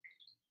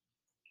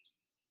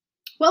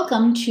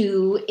Welcome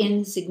to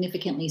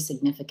Insignificantly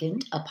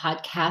Significant, a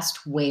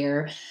podcast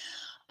where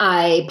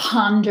I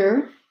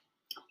ponder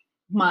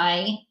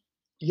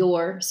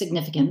your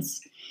significance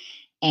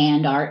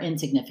and our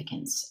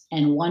insignificance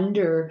and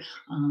wonder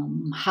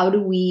how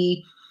do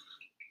we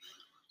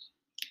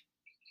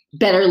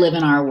better live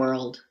in our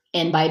world?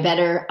 And by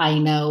better, I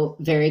know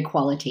very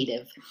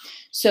qualitative.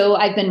 So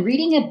I've been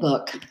reading a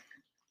book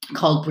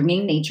called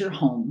Bringing Nature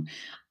Home,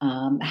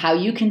 How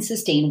You Can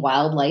Sustain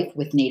Wildlife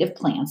with Native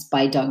Plants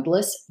by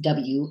Douglas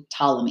W.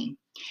 Ptolemy.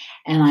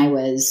 And I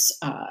was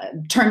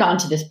turned on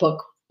to this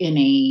book in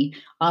a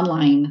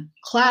online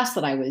class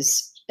that I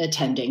was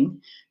attending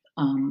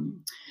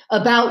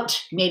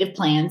about native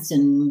plants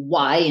and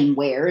why and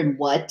where and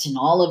what and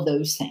all of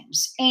those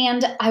things.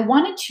 And I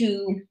wanted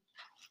to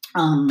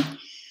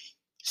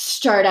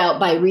start out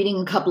by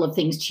reading a couple of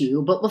things to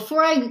you. But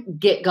before I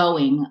get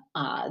going,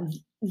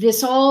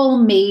 this all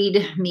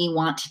made me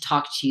want to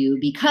talk to you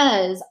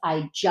because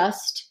I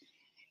just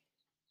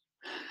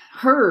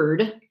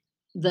heard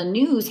the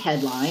news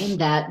headline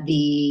that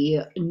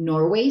the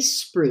Norway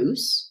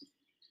spruce,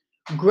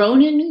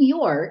 grown in New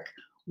York,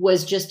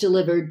 was just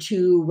delivered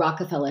to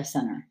Rockefeller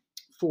Center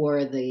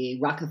for the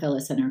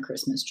Rockefeller Center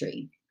Christmas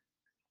tree.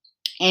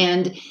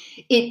 And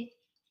it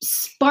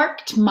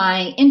sparked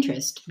my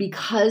interest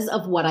because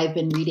of what I've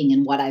been reading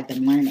and what I've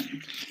been learning.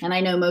 And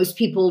I know most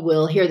people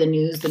will hear the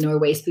news, the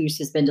Norway spruce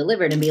has been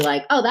delivered, and be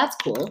like, oh, that's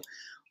cool.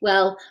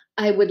 Well,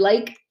 I would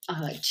like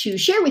to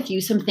share with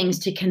you some things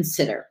to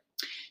consider.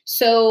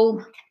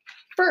 So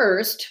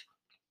first,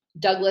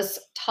 Douglas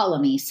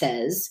Ptolemy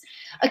says,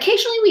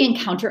 occasionally we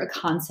encounter a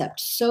concept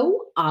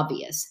so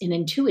obvious and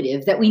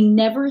intuitive that we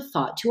never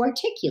thought to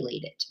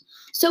articulate it.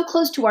 So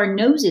close to our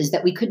noses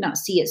that we could not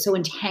see it, so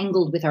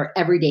entangled with our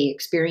everyday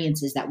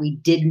experiences that we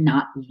did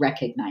not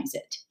recognize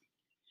it.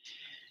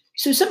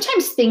 So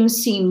sometimes things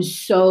seem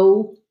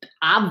so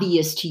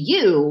obvious to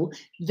you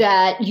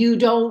that you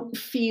don't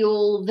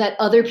feel that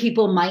other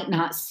people might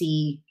not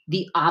see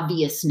the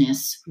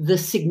obviousness, the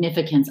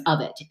significance of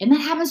it. And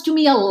that happens to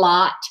me a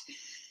lot.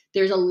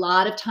 There's a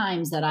lot of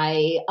times that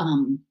I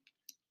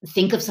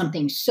think of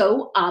something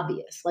so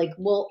obvious, like,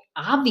 well,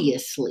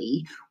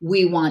 obviously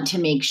we want to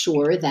make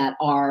sure that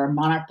our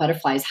monarch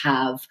butterflies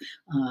have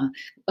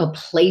a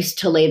place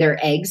to lay their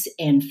eggs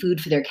and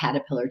food for their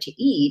caterpillar to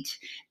eat,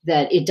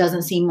 that it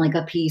doesn't seem like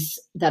a piece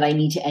that I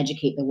need to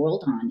educate the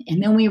world on.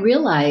 And then we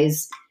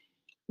realize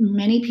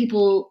many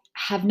people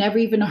have never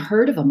even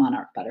heard of a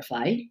monarch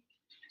butterfly.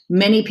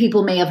 Many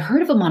people may have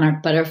heard of a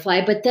monarch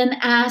butterfly, but then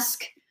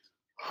ask,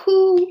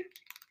 who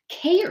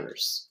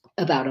cares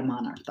about a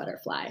monarch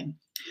butterfly?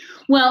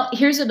 Well,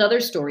 here's another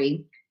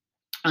story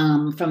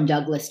from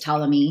Douglas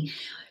Ptolemy.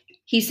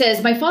 He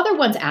says, my father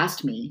once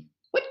asked me,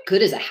 what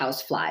good is a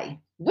housefly?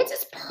 What's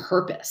its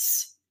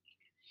purpose?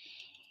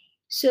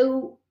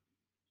 So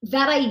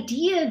that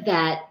idea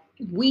that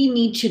we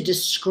need to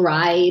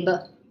describe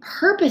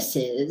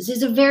purposes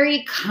is a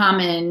very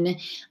common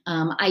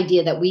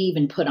idea that we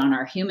even put on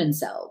our human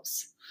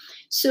selves.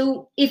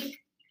 So if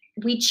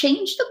we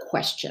change the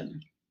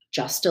question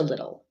just a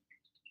little,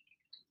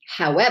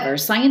 however,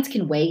 science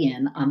can weigh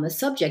in on the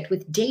subject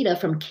with data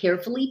from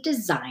carefully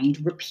designed,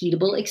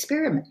 repeatable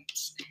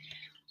experiments.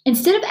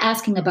 Instead of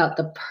asking about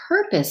the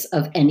purpose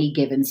of any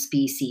given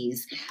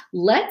species,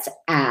 let's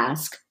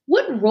ask,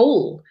 what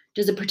role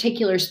does a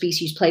particular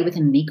species play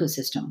within an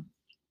ecosystem?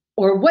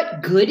 Or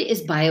what good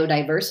is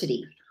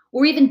biodiversity?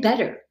 Or even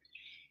better,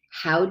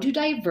 how do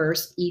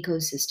diverse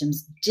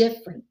ecosystems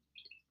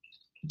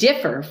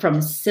differ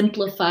from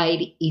simplified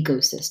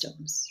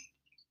ecosystems?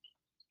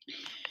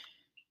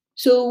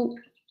 So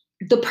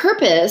the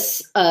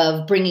purpose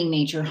of Bringing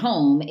Nature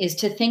Home is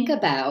to think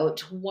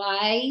about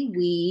why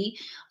we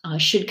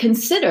should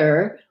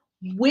consider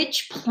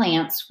which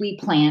plants we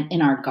plant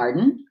in our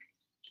garden,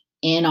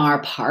 in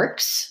our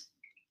parks,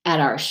 at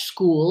our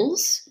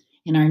schools,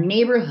 in our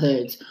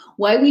neighborhoods,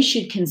 why we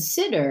should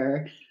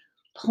consider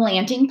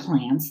planting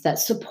plants that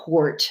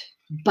support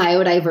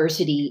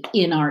biodiversity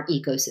in our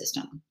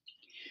ecosystem.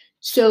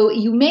 So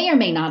you may or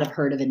may not have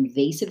heard of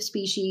invasive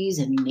species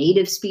and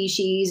native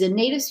species. And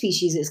native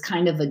species is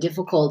kind of a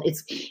difficult,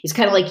 it's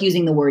kind of like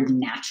using the word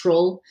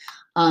natural.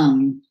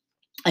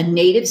 A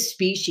native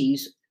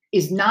species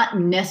is not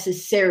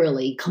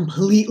necessarily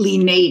completely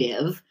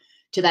native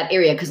to that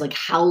area, because like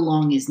how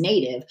long is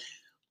native?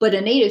 But a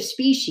native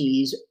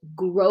species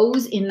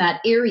grows in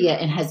that area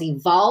and has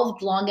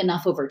evolved long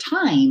enough over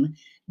time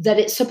that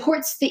it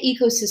supports the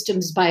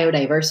ecosystem's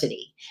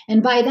biodiversity.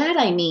 And by that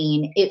I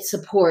mean it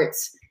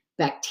supports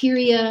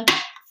bacteria,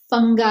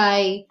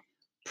 fungi,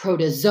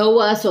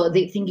 protozoa. So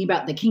thinking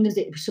about the kingdoms,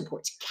 it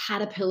supports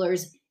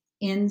caterpillars,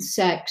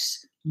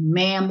 insects,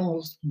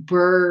 mammals,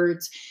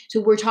 birds. So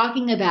we're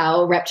talking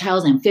about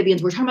reptiles,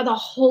 amphibians. We're talking about the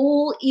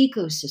whole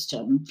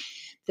ecosystem,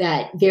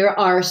 that there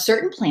are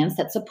certain plants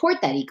that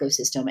support that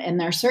ecosystem and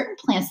there are certain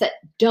plants that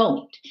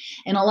don't.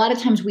 And a lot of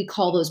times we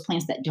call those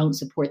plants that don't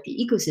support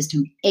the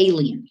ecosystem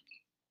alien.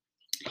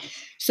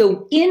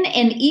 So in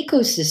an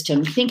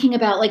ecosystem, thinking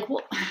about like,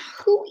 well,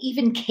 who who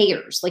even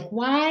cares? Like,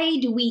 why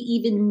do we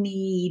even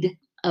need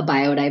a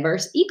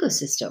biodiverse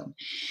ecosystem?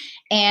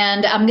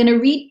 And I'm going to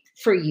read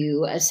for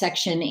you a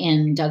section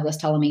in Douglas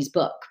Tolomei's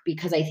book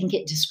because I think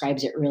it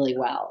describes it really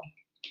well.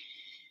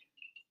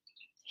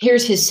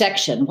 Here's his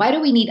section. Why do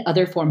we need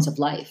other forms of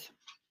life?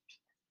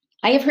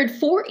 I have heard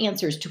 4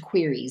 answers to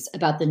queries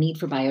about the need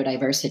for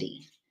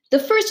biodiversity. The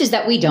first is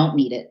that we don't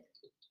need it.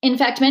 In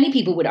fact, many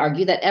people would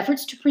argue that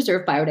efforts to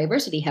preserve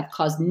biodiversity have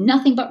caused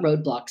nothing but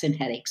roadblocks and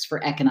headaches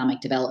for economic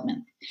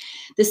development.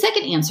 The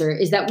second answer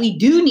is that we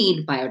do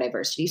need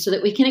biodiversity so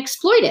that we can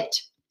exploit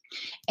it.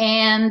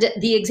 And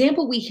the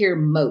example we hear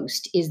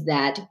most is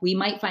that we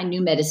might find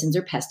new medicines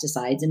or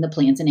pesticides in the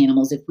plants and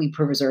animals if we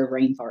preserve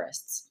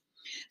rainforests.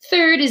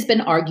 Third, has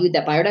been argued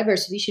that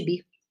biodiversity should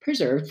be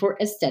preserved for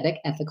aesthetic,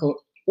 ethical,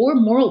 or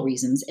moral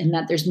reasons, and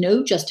that there's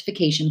no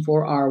justification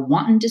for our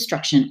wanton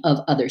destruction of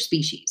other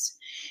species.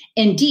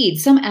 Indeed,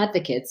 some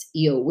advocates,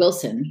 E.O.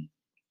 Wilson,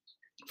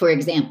 for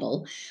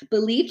example,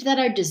 believed that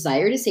our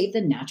desire to save the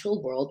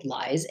natural world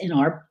lies in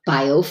our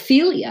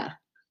biophilia,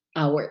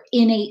 our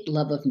innate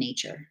love of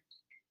nature.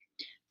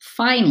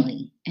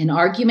 Finally, an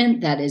argument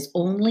that is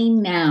only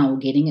now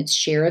getting its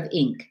share of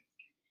ink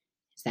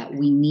is that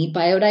we need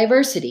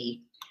biodiversity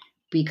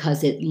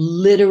because it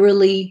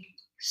literally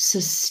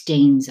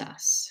sustains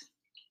us.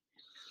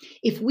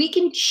 If we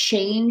can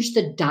change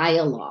the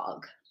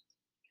dialogue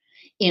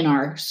in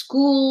our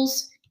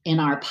schools, in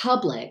our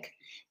public,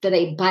 that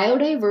a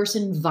biodiverse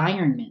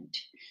environment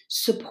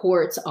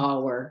supports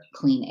our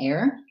clean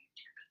air,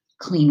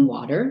 clean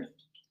water,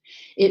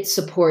 it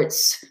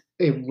supports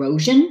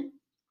erosion,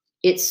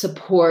 it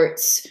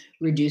supports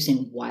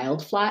reducing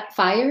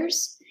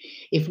wildfires.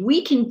 If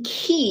we can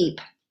keep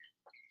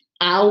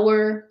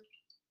our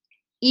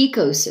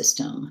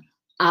ecosystem,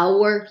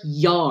 our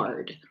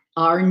yard,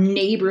 our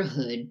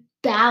neighborhood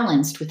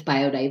balanced with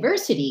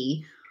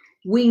biodiversity,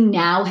 we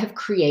now have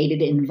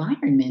created an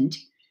environment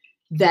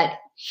that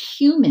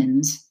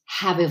humans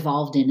have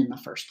evolved in the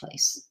first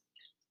place.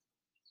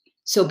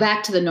 So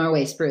back to the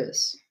Norway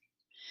spruce.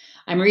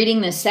 I'm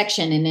reading this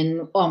section, and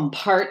in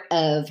part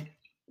of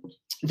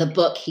the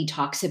book, he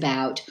talks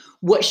about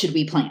what should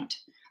we plant.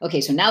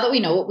 Okay, so now that we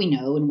know what we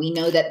know, and we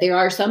know that there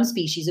are some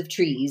species of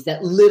trees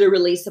that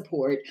literally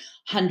support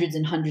hundreds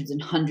and hundreds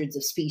and hundreds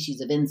of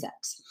species of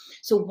insects.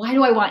 So why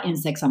do I want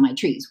insects on my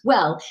trees?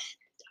 Well,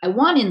 I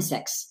want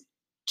insects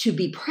to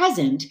be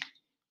present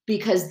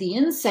because the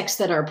insects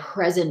that are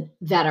present,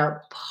 that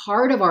are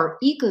part of our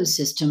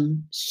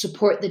ecosystem,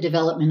 support the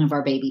development of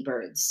our baby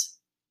birds.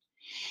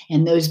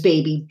 And those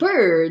baby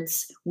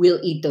birds will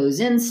eat those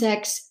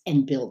insects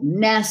and build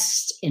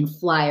nests and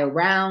fly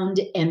around,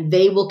 and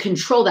they will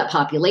control that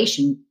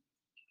population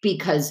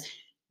because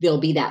there'll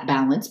be that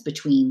balance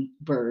between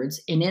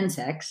birds and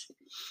insects.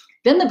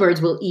 Then the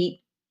birds will eat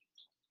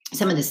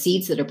some of the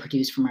seeds that are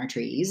produced from our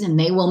trees, and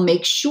they will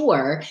make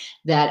sure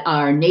that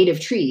our native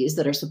trees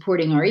that are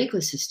supporting our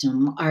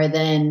ecosystem are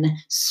then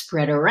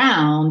spread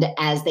around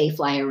as they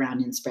fly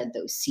around and spread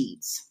those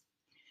seeds.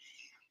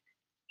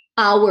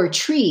 Our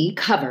tree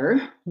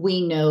cover,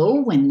 we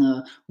know when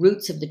the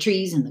roots of the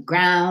trees in the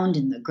ground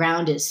and the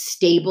ground is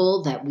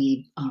stable, that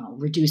we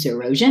reduce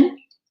erosion,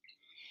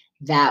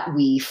 that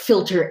we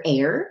filter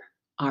air.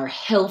 Our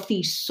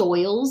healthy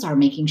soils are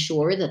making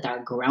sure that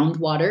our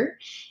groundwater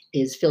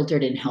is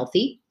filtered and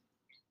healthy.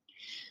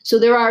 So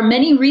there are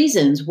many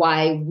reasons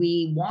why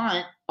we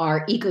want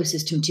our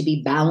ecosystem to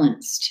be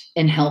balanced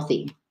and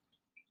healthy.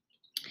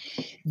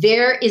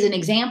 There is an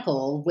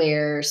example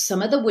where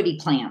some of the woody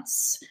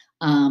plants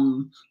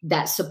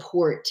that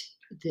support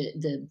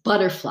the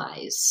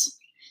butterflies.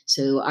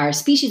 So our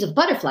species of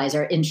butterflies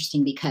are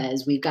interesting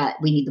because we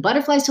need the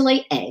butterflies to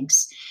lay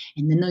eggs,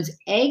 and then those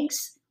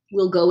eggs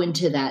will go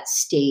into that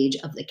stage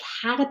of the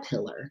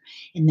caterpillar,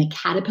 and the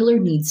caterpillar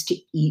needs to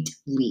eat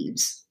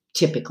leaves,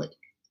 typically.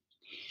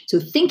 So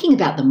thinking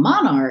about the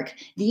monarch,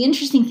 the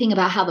interesting thing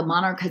about how the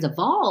monarch has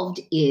evolved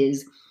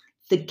is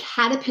the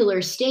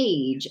caterpillar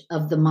stage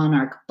of the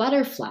monarch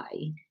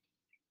butterfly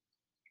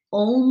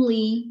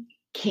only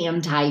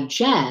can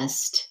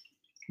digest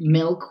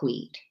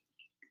milkweed,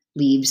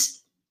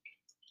 leaves,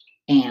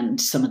 and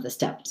some of the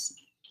stems.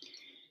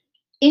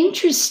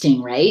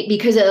 Interesting, right?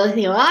 Because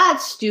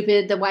it's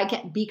stupid. Why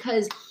can't?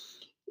 Because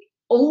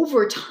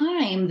over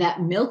time,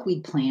 that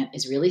milkweed plant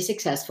is really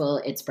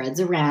successful. It spreads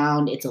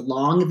around. It's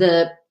along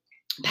the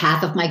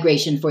path of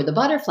migration for the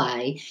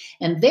butterfly,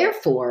 and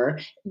therefore,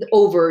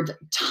 over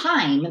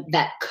time,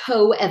 that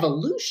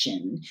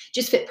co-evolution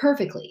just fit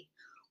perfectly.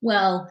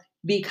 Well,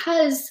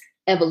 because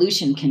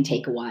evolution can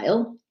take a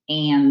while,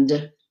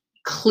 and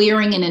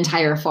clearing an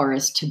entire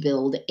forest to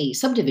build a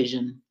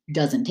subdivision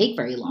doesn't take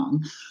very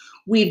long,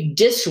 we've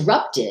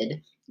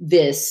disrupted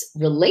this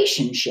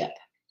relationship.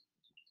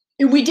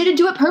 And we didn't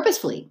do it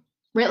purposefully,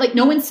 right? Like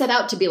no one set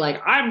out to be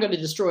like, I'm going to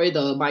destroy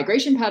the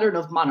migration pattern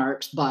of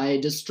monarchs by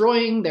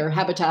destroying their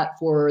habitat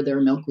for their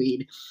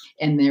milkweed,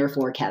 and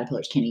therefore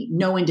caterpillars can't eat.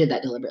 No one did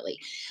that deliberately.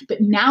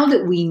 But now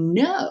that we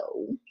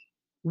know,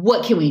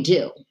 what can we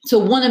do? So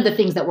one of the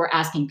things that we're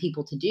asking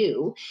people to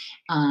do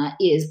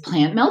is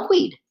plant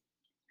milkweed.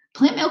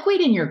 Plant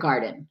milkweed in your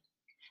garden.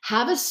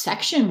 Have a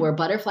section where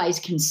butterflies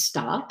can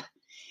stop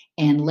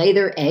and lay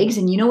their eggs.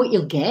 And you know what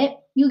you'll get?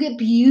 You'll get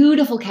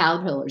beautiful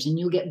caterpillars, and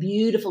you'll get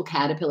beautiful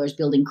caterpillars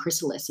building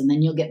chrysalis. And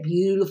then you'll get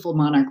beautiful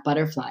monarch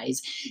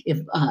butterflies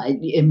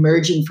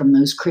emerging from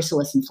those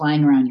chrysalis and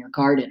flying around your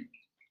garden.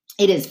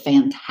 It is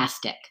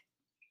fantastic.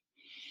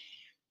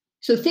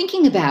 So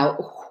thinking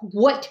about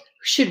what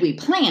should we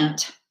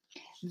plant,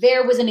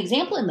 there was an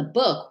example in the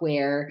book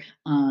where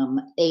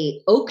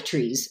oak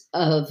trees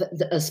of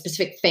a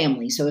specific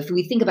family. So if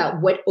we think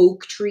about what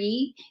oak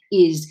tree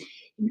is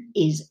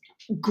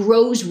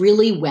grows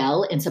really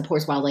well and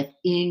supports wildlife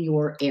in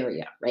your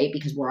area, right?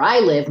 Because where I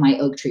live, my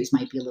oak trees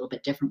might be a little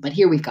bit different, but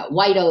here we've got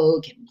white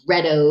oak and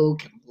red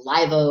oak and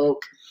live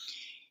oak.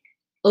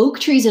 Oak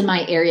trees in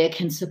my area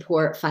can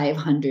support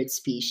 500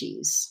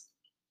 species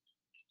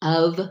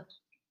of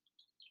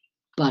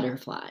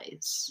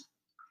butterflies.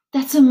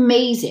 That's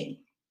amazing.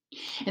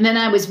 And then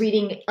I was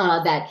reading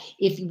that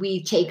if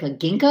we take a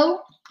ginkgo,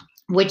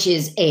 which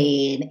is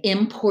an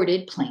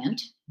imported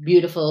plant,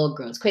 beautiful,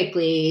 grows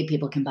quickly,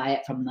 people can buy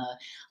it from the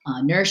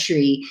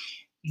nursery,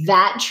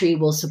 that tree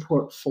will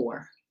support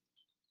 4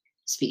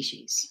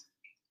 species.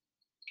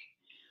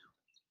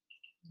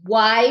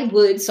 Why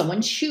would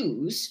someone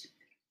choose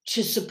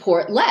to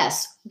support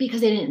less?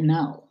 Because they didn't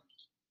know.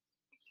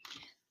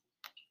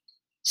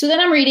 So then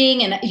I'm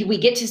reading, and we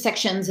get to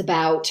sections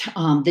about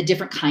the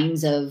different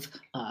kinds of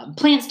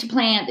plants to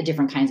plant, the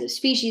different kinds of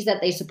species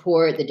that they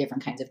support, the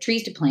different kinds of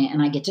trees to plant,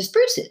 and I get to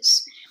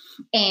spruces.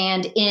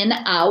 And in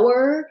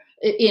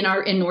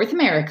North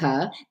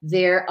America,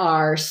 there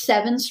are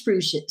 7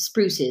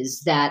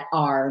 spruces that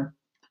are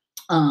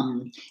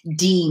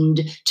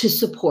deemed to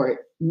support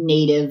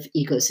native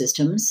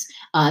ecosystems,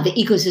 the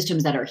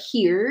ecosystems that are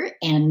here,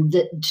 and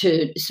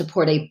to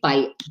support a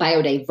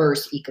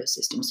biodiverse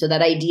ecosystem. So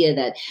that idea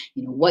that,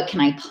 what can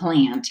I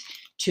plant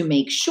to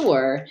make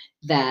sure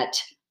that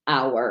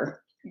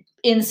our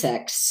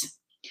insects,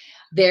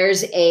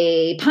 there's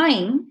a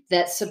pine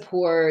that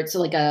supports,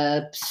 like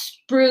a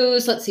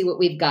spruce. Let's see what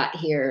we've got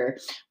here.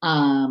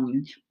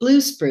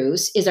 Blue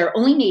spruce is our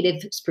only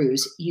native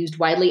spruce used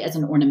widely as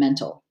an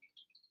ornamental.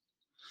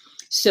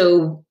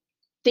 So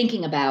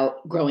thinking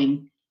about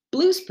growing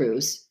blue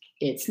spruce,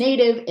 it's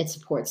native, it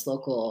supports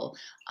local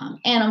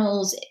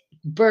animals,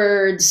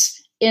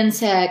 birds,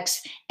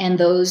 insects, and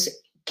those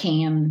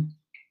can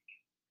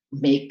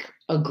make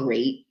a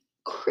great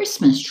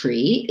Christmas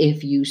tree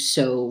if you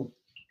so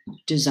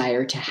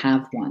desire to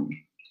have one.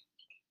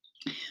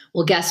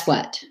 Well, guess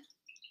what?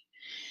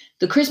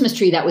 The Christmas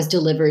tree that was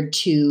delivered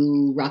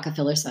to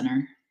Rockefeller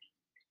Center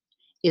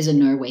is a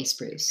Norway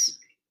spruce.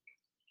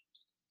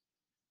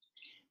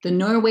 The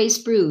Norway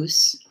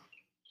spruce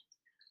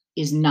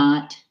is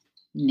not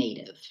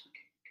native.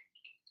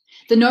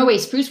 The Norway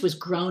spruce was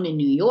grown in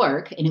New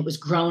York, and it was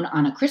grown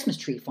on a Christmas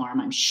tree farm,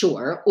 I'm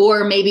sure.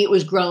 Or maybe it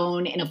was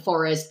grown in a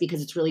forest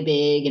because it's really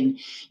big, and,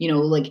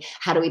 like,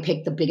 how do we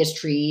pick the biggest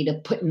tree to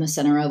put in the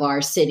center of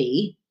our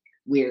city?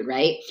 Weird,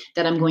 right?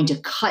 That I'm going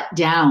to cut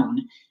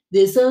down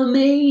this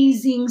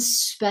amazing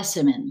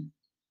specimen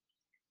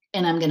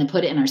and I'm going to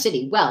put it in our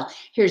city. Well,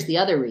 here's the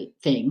other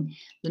thing.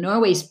 The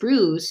Norway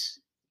spruce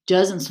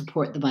doesn't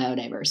support the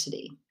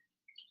biodiversity.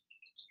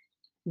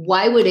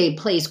 Why would a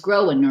place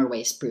grow a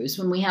Norway spruce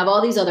when we have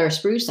all these other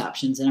spruce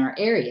options in our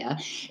area?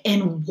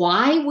 And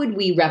why would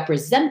we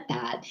represent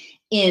that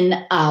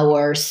in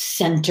our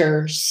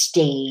center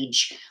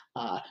stage,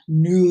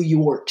 New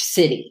York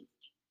City?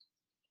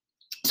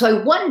 So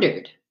I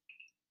wondered,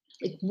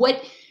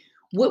 what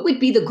would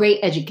be the great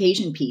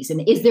education piece?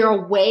 And is there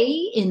a way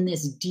in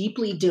this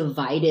deeply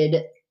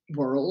divided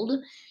world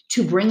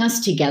to bring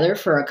us together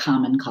for a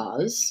common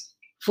cause?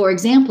 For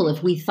example,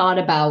 if we thought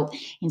about,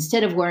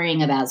 instead of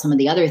worrying about some of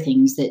the other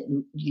things that,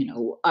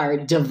 are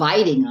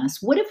dividing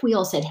us, what if we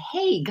all said,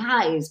 hey,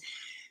 guys,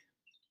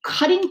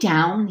 cutting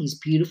down these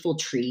beautiful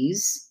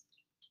trees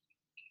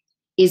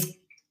is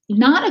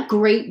not a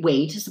great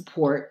way to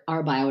support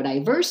our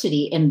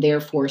biodiversity and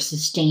therefore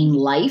sustain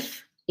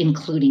life,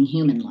 including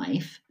human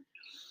life.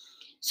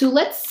 So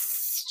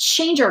let's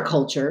change our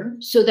culture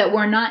so that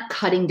we're not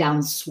cutting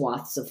down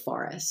swaths of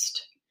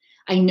forest.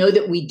 I know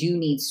that we do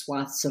need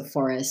swaths of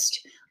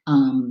forest,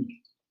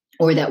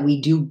 or that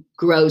we do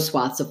grow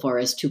swaths of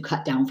forest to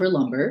cut down for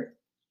lumber,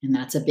 and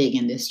that's a big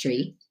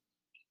industry.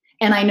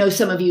 And I know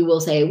some of you will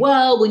say,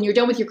 well, when you're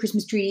done with your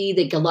Christmas tree,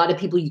 like a lot of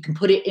people, you can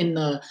put it in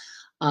the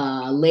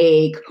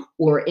lake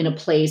or in a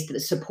place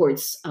that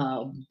supports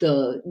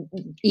the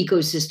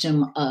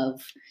ecosystem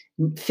of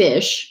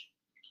fish.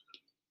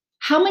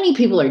 How many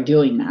people are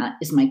doing that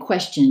is my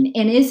question.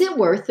 And is it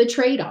worth the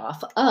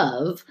trade-off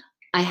of,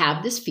 I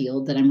have this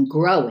field that I'm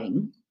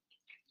growing,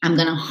 I'm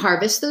going to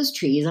harvest those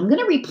trees, I'm going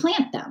to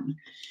replant them.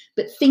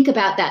 But think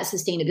about that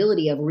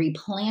sustainability of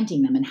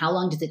replanting them, and how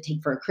long does it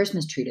take for a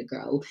Christmas tree to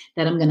grow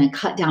that I'm going to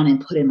cut down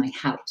and put in my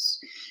house?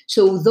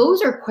 So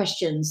those are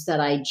questions that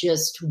I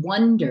just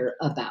wonder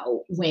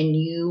about when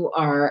you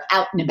are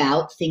out and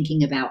about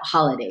thinking about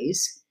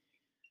holidays.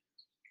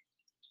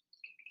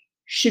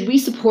 Should we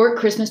support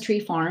Christmas tree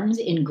farms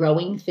in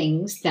growing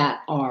things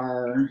that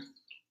are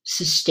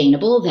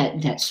sustainable,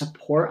 that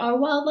support our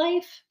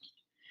wildlife?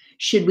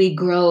 Should we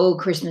grow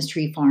Christmas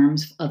tree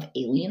farms of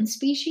alien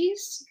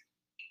species?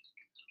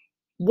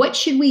 What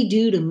should we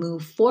do to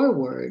move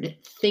forward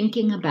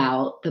thinking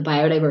about the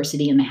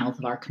biodiversity and the health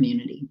of our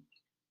community?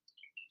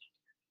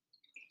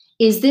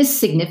 Is this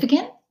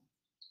significant?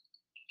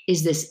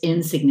 Is this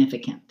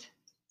insignificant?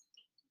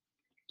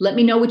 Let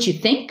me know what you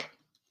think.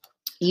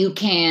 You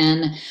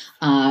can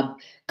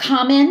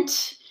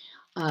comment.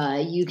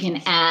 You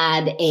can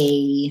add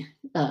a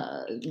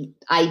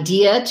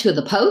idea to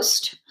the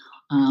post.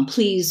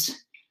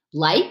 Please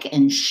like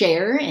and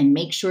share and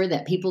make sure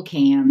that people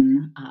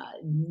can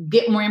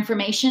get more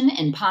information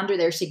and ponder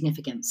their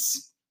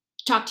significance.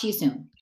 Talk to you soon.